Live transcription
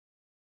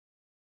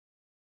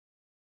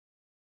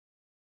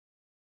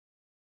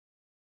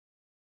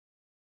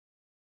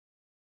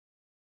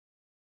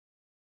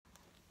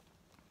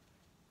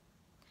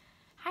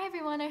Hi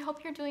everyone, I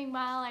hope you're doing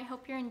well. I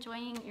hope you're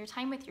enjoying your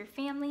time with your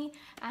family.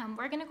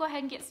 We're going to go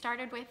ahead and get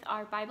started with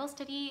our Bible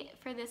study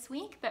for this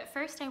week, but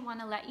first I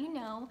want to let you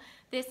know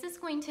this is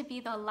going to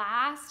be the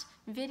last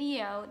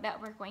video that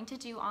we're going to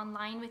do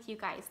online with you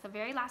guys, the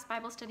very last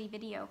Bible study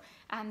video,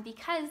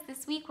 because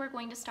this week we're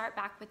going to start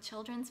back with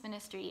children's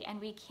ministry and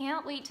we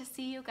can't wait to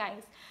see you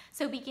guys.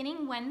 So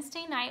beginning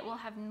Wednesday night, we'll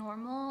have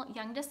normal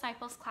Young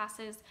Disciples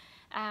classes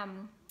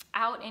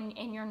out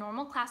in your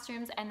normal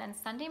classrooms, and then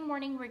Sunday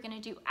morning we're going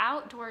to do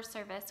outdoor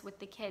service with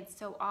the kids.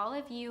 So all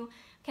of you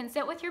can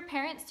sit with your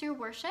parents through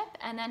worship,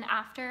 and then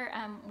after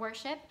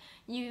worship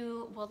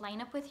you will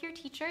line up with your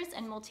teachers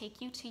and we'll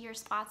take you to your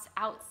spots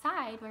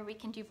outside where we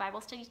can do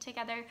Bible study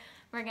together.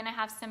 We're going to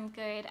have some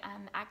good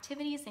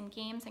activities and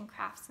games and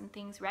crafts and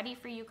things ready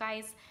for you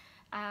guys.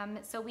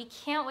 So we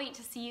can't wait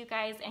to see you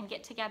guys and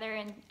get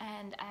together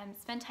and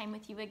spend time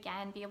with you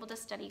again, be able to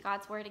study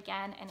God's Word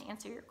again and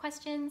answer your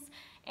questions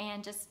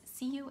and just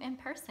see you in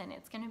person.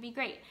 It's going to be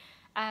great.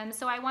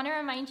 So I want to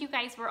remind you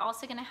guys, we're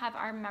also going to have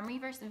our memory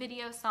verse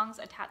video songs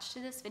attached to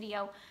this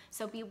video.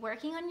 So be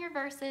working on your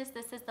verses.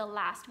 This is the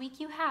last week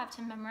you have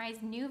to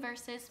memorize new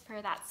verses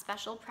for that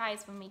special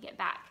prize when we get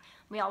back.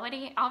 We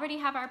already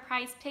have our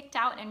prize picked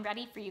out and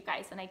ready for you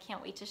guys, and I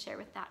can't wait to share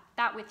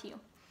that with you.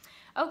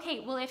 Okay,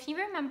 well, if you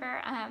remember,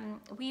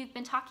 we've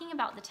been talking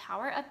about the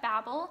Tower of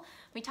Babel.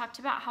 We talked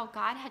about how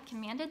God had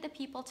commanded the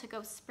people to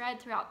go spread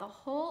throughout the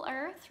whole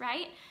earth,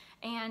 right?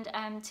 And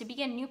to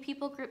begin new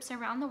people groups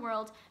around the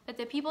world, but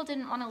the people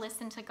didn't want to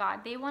listen to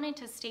God. They wanted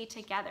to stay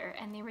together,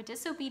 and they were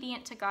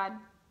disobedient to God.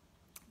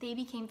 They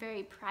became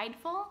very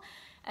prideful,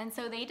 and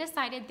so they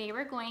decided they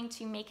were going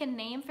to make a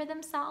name for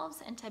themselves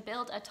and to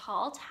build a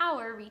tall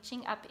tower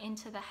reaching up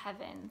into the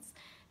heavens.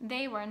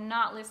 They were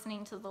not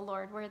listening to the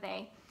Lord, were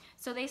they?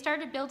 So they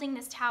started building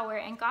this tower,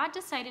 and God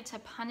decided to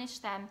punish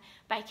them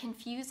by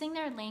confusing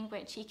their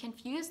language. He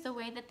confused the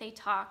way that they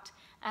talked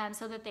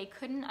so that they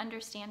couldn't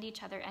understand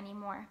each other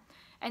anymore.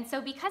 And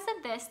so because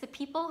of this, the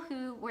people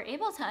who were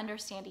able to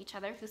understand each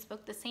other, who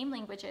spoke the same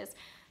languages,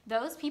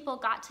 those people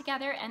got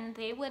together and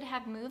they would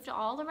have moved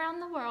all around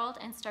the world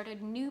and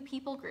started new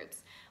people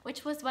groups,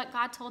 which was what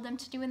God told them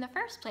to do in the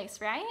first place,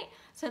 right?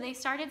 So they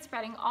started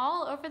spreading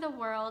all over the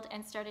world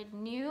and started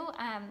new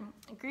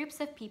groups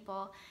of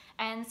people.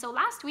 And so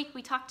last week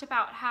we talked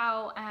about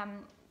how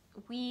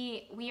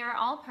we are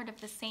all part of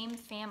the same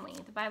family.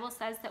 The Bible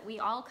says that we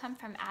all come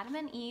from Adam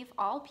and Eve,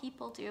 all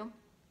people do.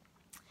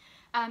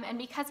 And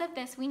because of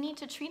this, we need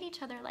to treat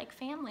each other like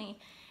family.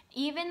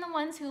 Even the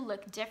ones who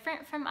look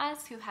different from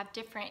us, who have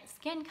different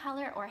skin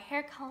color or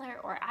hair color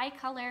or eye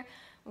color,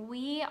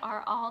 we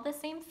are all the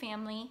same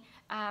family,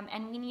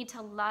 and we need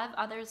to love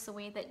others the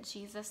way that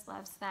Jesus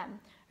loves them.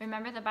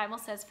 Remember, the Bible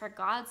says, "For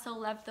God so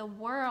loved the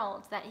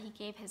world that he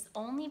gave his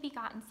only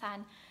begotten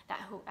Son,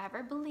 that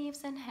whoever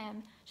believes in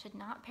him should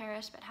not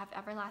perish but have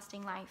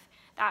everlasting life."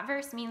 That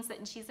verse means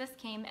that Jesus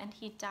came and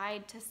he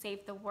died to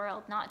save the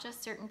world, not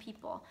just certain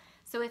people.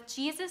 So if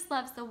Jesus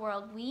loves the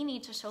world, we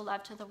need to show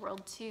love to the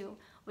world too.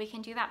 We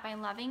can do that by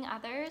loving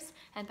others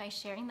and by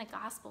sharing the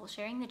gospel,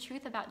 sharing the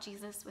truth about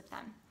Jesus with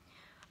them.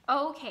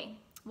 Okay,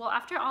 well,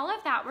 after all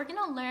of that, we're going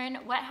to learn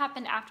what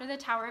happened after the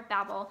Tower of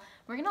Babel.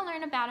 We're going to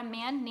learn about a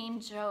man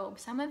named Job.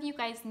 Some of you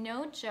guys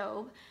know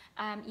Job.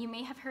 You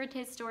may have heard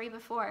his story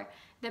before.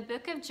 The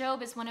book of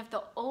Job is one of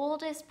the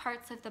oldest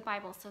parts of the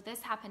Bible, so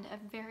this happened a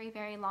very,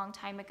 very long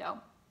time ago.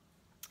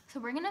 So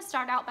we're going to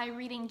start out by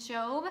reading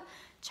Job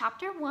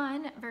chapter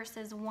 1,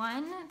 verses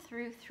 1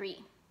 through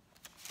 3.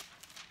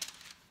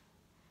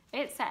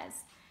 It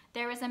says,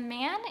 "There was a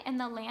man in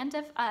the land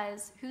of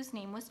Uz whose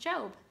name was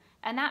Job,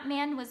 and that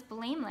man was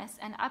blameless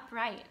and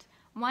upright,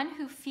 one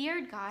who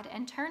feared God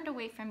and turned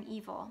away from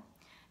evil.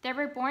 There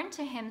were born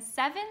to him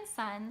 7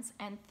 sons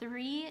and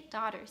 3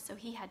 daughters," so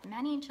he had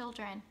many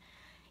children.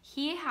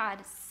 "He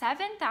had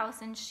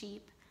 7,000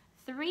 sheep,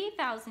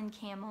 3,000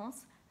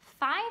 camels,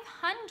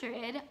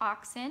 500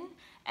 oxen,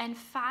 and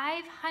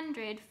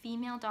 500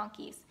 female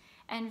donkeys,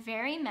 and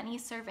very many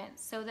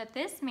servants, so that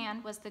this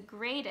man was the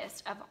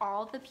greatest of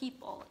all the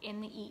people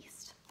in the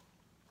East."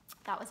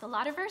 That was a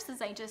lot of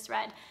verses I just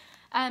read.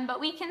 But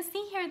we can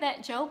see here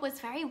that Job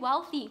was very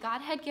wealthy. God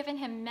had given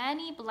him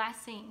many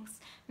blessings,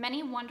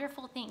 many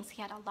wonderful things.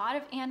 He had a lot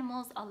of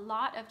animals, a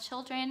lot of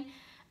children.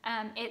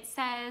 It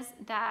says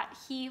that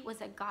he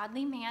was a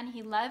godly man.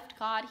 He loved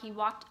God. He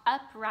walked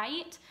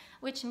upright,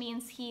 which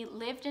means he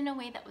lived in a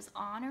way that was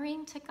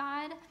honoring to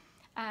God,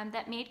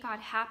 that made God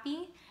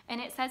happy.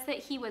 And it says that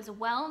he was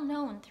well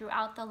known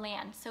throughout the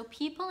land. So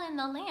people in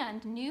the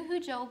land knew who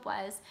Job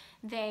was.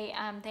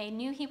 They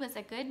knew he was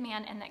a good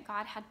man and that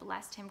God had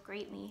blessed him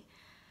greatly.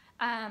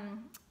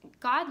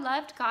 Job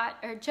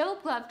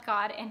loved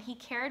God, and he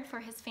cared for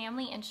his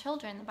family and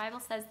children. The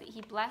Bible says that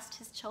he blessed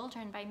his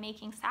children by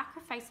making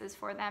sacrifices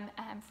for them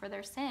for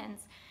their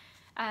sins.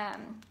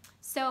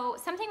 So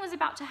something was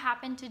about to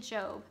happen to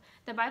Job.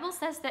 The Bible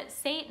says that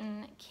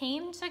Satan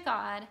came to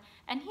God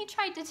and he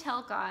tried to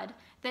tell God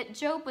that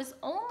Job was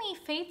only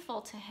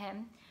faithful to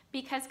him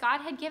because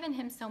God had given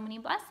him so many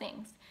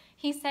blessings.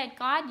 He said,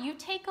 God, you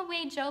take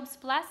away Job's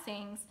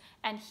blessings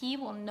and he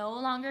will no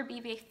longer be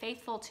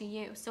faithful to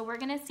you. So we're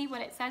going to see what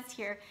it says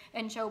here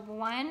in Job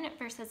 1,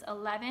 verses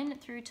 11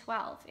 through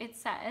 12. It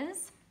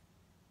says,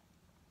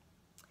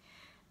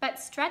 but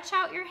stretch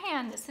out your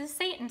hand. This is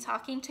Satan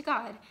talking to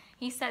God.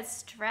 He says,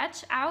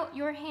 stretch out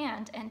your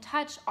hand and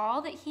touch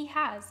all that he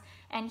has,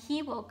 and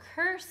he will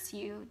curse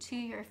you to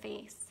your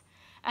face.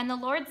 And the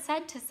Lord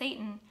said to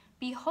Satan,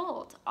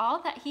 behold,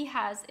 all that he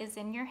has is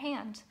in your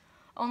hand.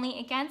 Only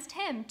against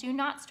him do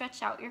not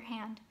stretch out your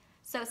hand.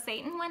 So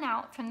Satan went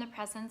out from the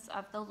presence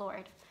of the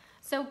Lord.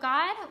 So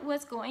God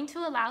was going to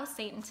allow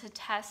Satan to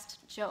test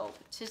Job,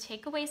 to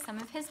take away some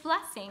of his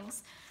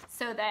blessings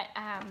so that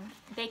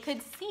they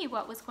could see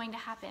what was going to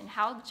happen,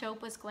 how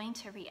Job was going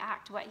to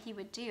react, what he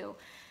would do.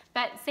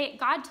 But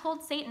God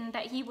told Satan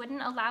that he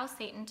wouldn't allow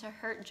Satan to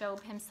hurt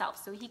Job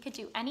himself. So he could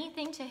do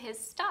anything to his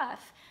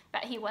stuff,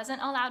 but he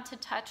wasn't allowed to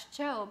touch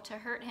Job to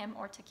hurt him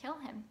or to kill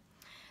him.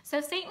 So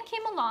Satan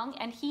came along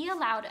and he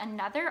allowed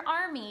another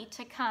army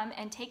to come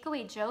and take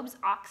away Job's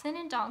oxen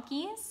and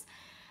donkeys.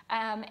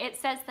 It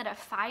says that a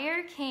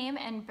fire came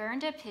and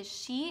burned up his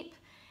sheep.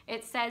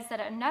 It says that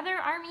another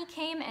army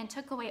came and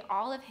took away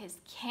all of his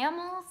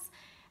camels.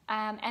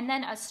 And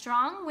then a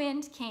strong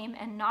wind came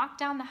and knocked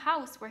down the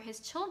house where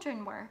his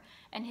children were,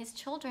 and his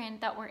children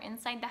that were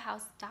inside the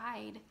house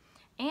died.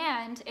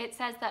 And it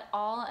says that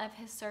all of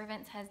his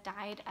servants has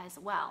died as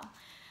well.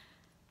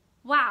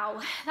 Wow,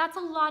 that's a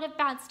lot of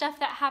bad stuff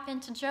that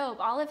happened to Job.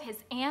 All of his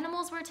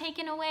animals were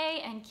taken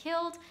away and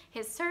killed,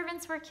 his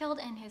servants were killed,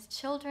 and his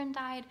children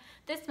died.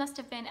 This must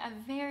have been a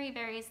very,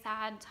 very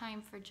sad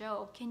time for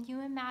Job. Can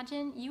you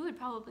imagine? You would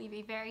probably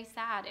be very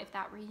sad if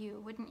that were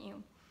you, wouldn't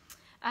you?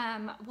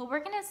 Well,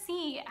 we're going to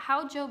see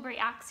how Job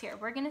reacts here.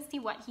 We're going to see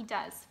what he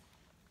does.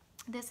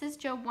 This is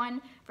Job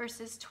 1,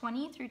 verses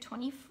 20 through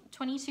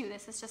 22.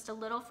 This is just a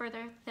little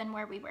further than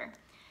where we were.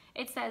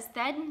 It says,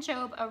 then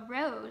Job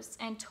arose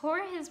and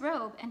tore his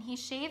robe, and he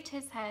shaved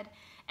his head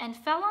and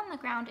fell on the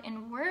ground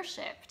and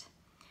worshipped.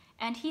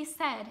 And he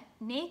said,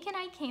 naked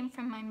I came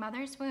from my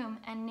mother's womb,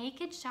 and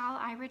naked shall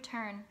I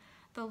return.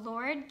 The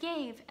Lord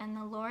gave, and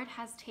the Lord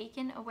has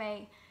taken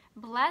away.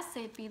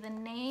 Blessed be the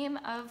name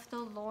of the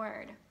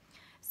Lord.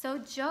 So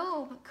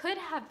Job could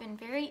have been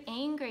very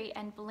angry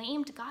and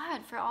blamed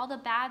God for all the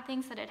bad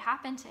things that had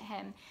happened to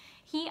him.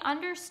 He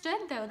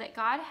understood, though, that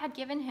God had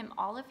given him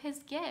all of his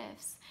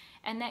gifts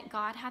and that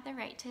God had the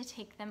right to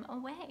take them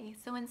away.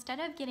 So instead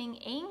of getting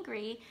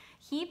angry,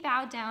 he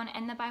bowed down,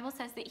 and the Bible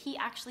says that he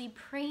actually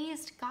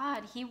praised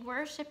God. He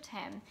worshiped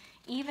him,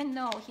 even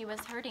though he was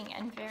hurting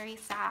and very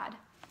sad.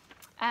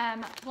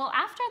 Well,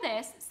 after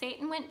this,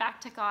 Satan went back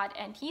to God,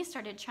 and he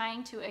started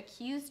trying to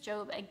accuse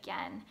Job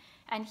again.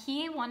 And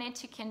he wanted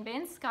to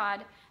convince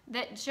God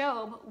that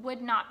Job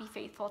would not be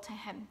faithful to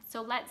him.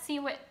 So let's see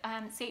what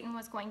Satan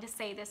was going to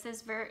say. This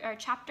is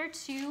chapter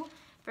 2,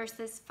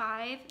 verses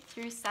 5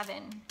 through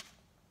 7.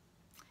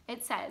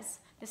 It says,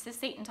 this is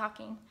Satan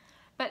talking,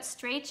 but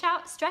stretch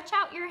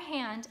out your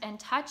hand and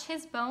touch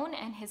his bone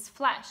and his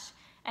flesh,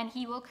 and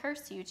he will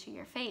curse you to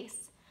your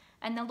face.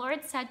 And the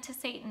Lord said to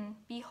Satan,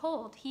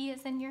 behold, he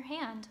is in your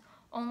hand,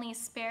 only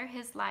spare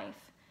his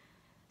life.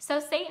 So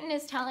Satan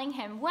is telling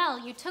him,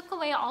 well, you took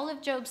away all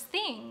of Job's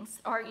things,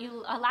 or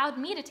you allowed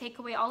me to take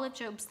away all of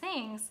Job's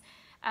things.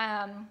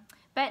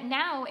 But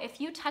now if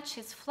you touch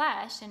his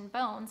flesh and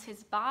bones,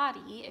 his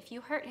body, if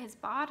you hurt his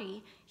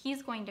body,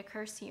 he's going to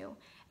curse you.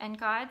 And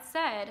God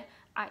said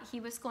he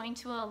was going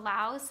to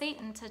allow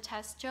Satan to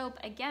test Job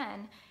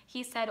again.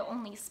 He said,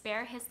 only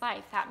spare his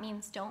life. That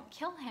means don't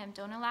kill him.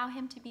 Don't allow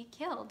him to be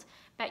killed,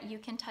 but you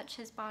can touch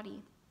his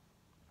body.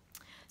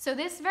 So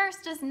this verse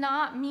does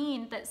not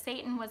mean that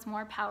Satan was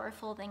more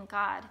powerful than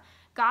God.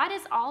 God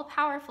is all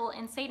powerful,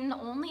 and Satan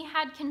only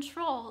had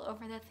control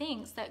over the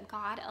things that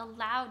God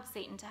allowed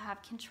Satan to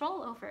have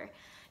control over.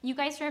 You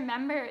guys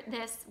remember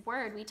this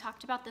word. We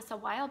talked about this a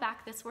while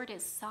back. This word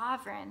is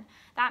sovereign.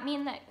 That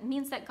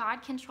means that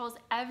God controls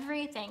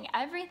everything.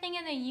 Everything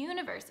in the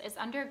universe is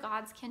under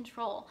God's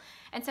control.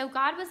 And so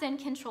God was in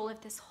control of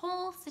this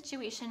whole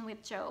situation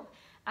with Job.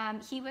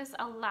 He was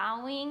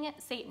allowing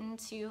Satan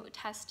to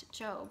test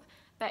Job,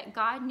 but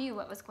God knew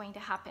what was going to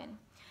happen.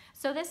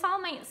 So this all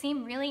might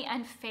seem really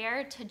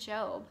unfair to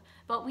Job,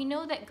 but we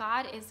know that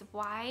God is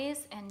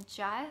wise and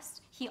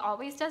just. He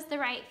always does the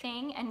right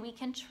thing, and we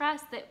can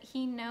trust that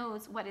he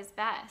knows what is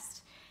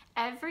best.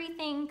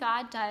 Everything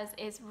God does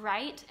is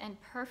right and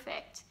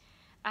perfect,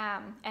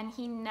 and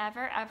he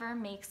never ever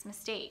makes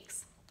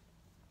mistakes.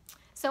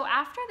 So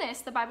after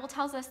this, the Bible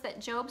tells us that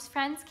Job's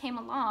friends came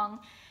along,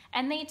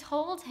 and they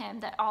told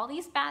him that all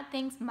these bad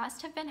things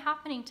must have been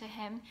happening to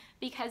him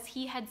because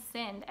he had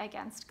sinned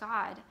against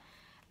God.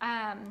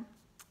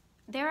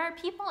 There are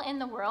people in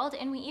the world,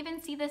 and we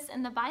even see this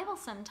in the Bible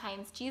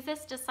sometimes.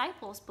 Jesus'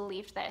 disciples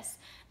believed this,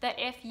 that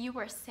if you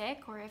were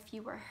sick or if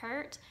you were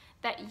hurt,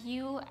 that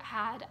you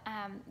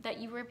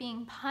were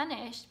being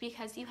punished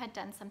because you had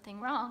done something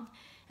wrong.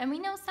 And we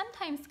know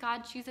sometimes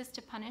God chooses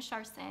to punish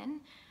our sin,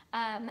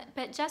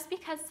 but just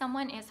because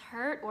someone is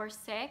hurt or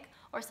sick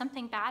or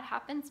something bad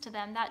happens to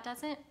them, that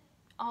doesn't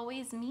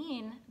always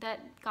mean that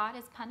God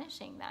is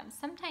punishing them.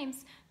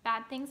 Sometimes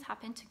bad things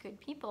happen to good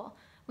people.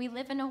 We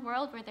live in a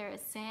world where there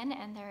is sin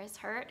and there is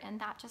hurt, and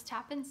that just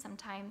happens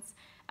sometimes.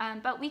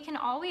 But we can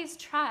always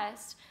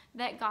trust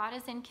that God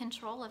is in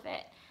control of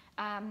it,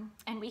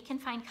 and we can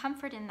find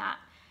comfort in that.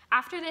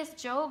 After this,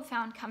 Job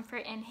found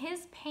comfort in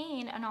his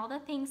pain and all the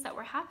things that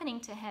were happening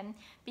to him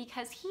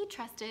because he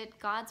trusted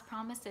God's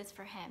promises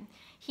for him.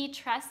 He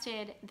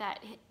trusted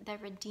that the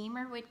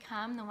Redeemer would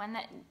come, the one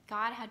that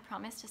God had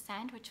promised to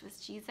send, which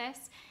was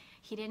Jesus.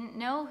 He didn't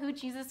know who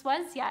Jesus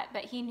was yet,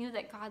 but he knew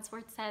that God's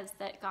word says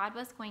that God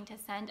was going to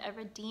send a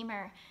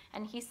Redeemer.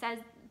 And he says,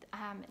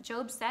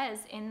 Job says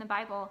in the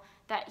Bible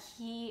that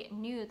he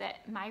knew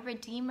that my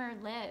Redeemer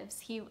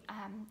lives.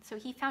 So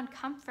he found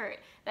comfort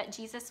that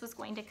Jesus was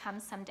going to come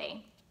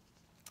someday.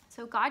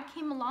 So God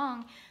came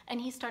along and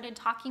he started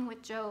talking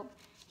with Job.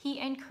 He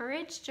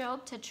encouraged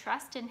Job to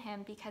trust in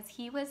him because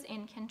he was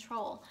in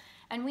control.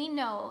 And we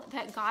know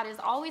that God is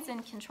always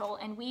in control,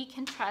 and we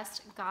can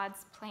trust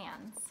God's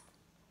plans.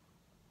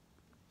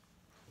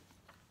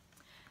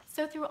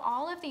 So through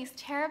all of these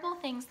terrible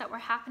things that were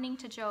happening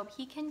to Job,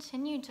 he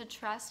continued to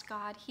trust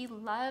God. He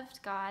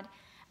loved God.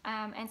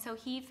 And so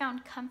he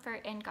found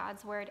comfort in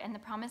God's word and the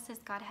promises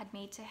God had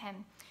made to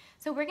him.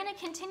 So we're going to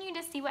continue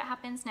to see what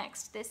happens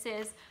next. This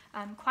is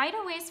quite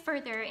a ways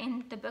further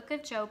in the book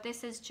of Job.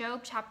 This is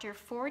Job chapter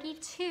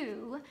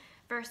 42,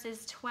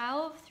 verses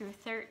 12 through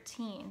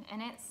 13.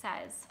 And it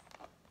says,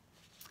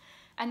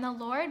 "And the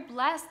Lord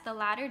blessed the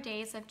latter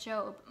days of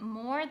Job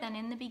more than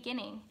in the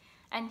beginning.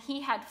 And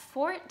he had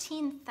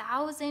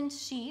 14,000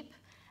 sheep,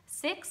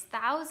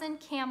 6,000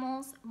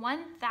 camels,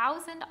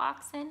 1,000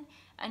 oxen,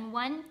 and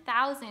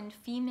 1,000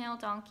 female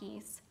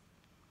donkeys.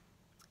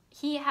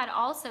 He had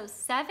also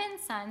 7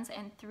 sons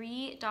and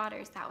 3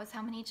 daughters." That was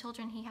how many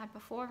children he had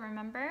before,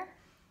 remember?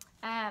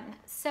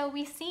 So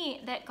we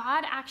see that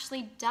God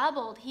actually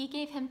doubled. He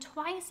gave him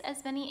twice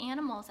as many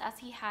animals as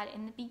he had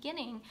in the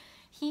beginning.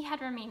 He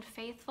had remained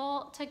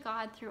faithful to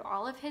God through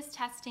all of his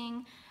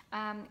testing.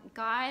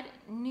 God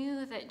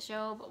knew that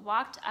Job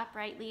walked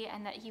uprightly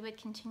and that he would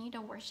continue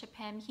to worship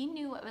him. He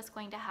knew what was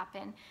going to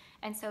happen.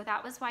 And so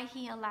that was why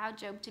he allowed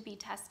Job to be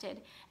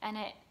tested. And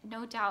it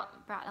no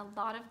doubt brought a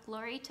lot of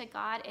glory to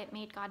God. It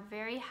made God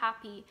very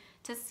happy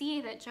to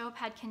see that Job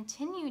had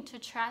continued to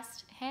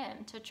trust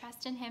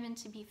in him and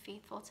to be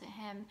faithful to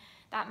him.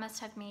 That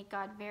must have made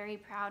God very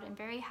proud and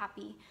very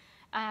happy.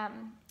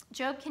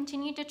 Job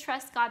continued to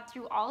trust God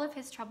through all of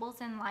his troubles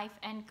in life,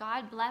 and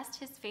God blessed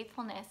his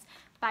faithfulness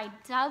by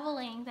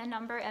doubling the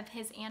number of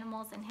his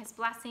animals and his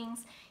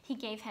blessings. He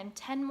gave him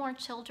 10 more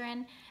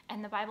children,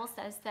 and the Bible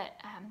says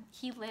that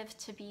he lived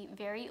to be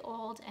very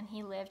old, and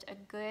he lived a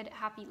good,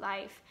 happy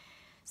life.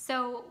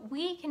 So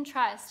we can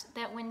trust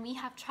that when we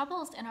have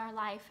troubles in our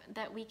life,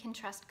 that we can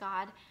trust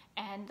God,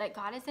 and that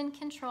God is in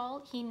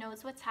control. He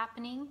knows what's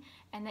happening,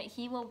 and that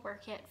he will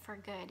work it for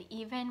good.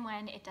 Even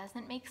when it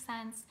doesn't make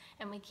sense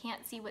and we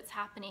can't see what's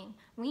happening,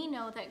 we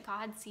know that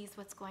God sees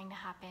what's going to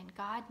happen.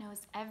 God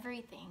knows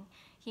everything.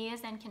 He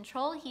is in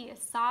control. He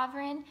is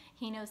sovereign.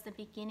 He knows the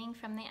beginning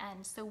from the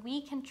end. So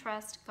we can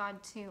trust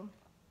God too.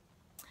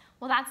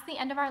 Well, that's the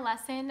end of our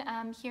lesson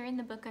here in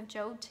the book of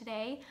Job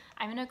today.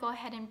 I'm going to go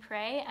ahead and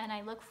pray, and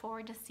I look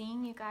forward to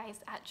seeing you guys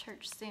at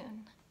church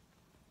soon.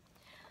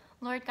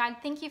 Lord God,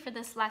 thank you for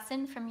this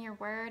lesson from your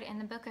word in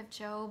the book of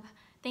Job.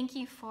 Thank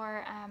you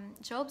for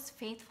Job's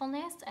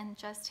faithfulness and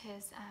just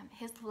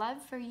his love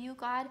for you,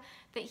 God,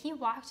 that he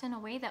walked in a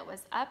way that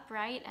was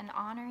upright and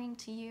honoring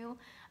to you.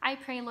 I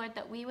pray, Lord,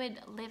 that we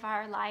would live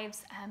our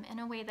lives in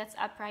a way that's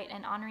upright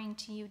and honoring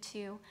to you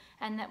too,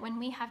 and that when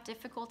we have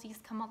difficulties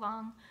come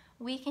along,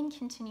 we can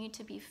continue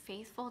to be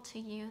faithful to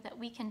you, that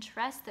we can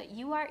trust that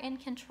you are in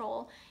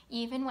control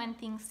even when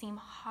things seem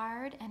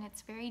hard and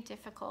it's very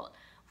difficult.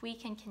 We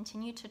can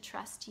continue to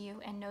trust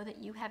you and know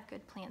that you have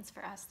good plans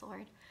for us,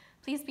 Lord.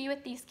 Please be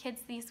with these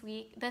kids this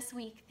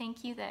week.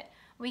 Thank you that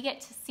we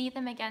get to see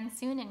them again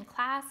soon in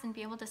class and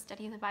be able to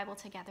study the Bible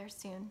together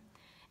soon.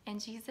 In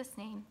Jesus'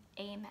 name,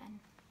 amen.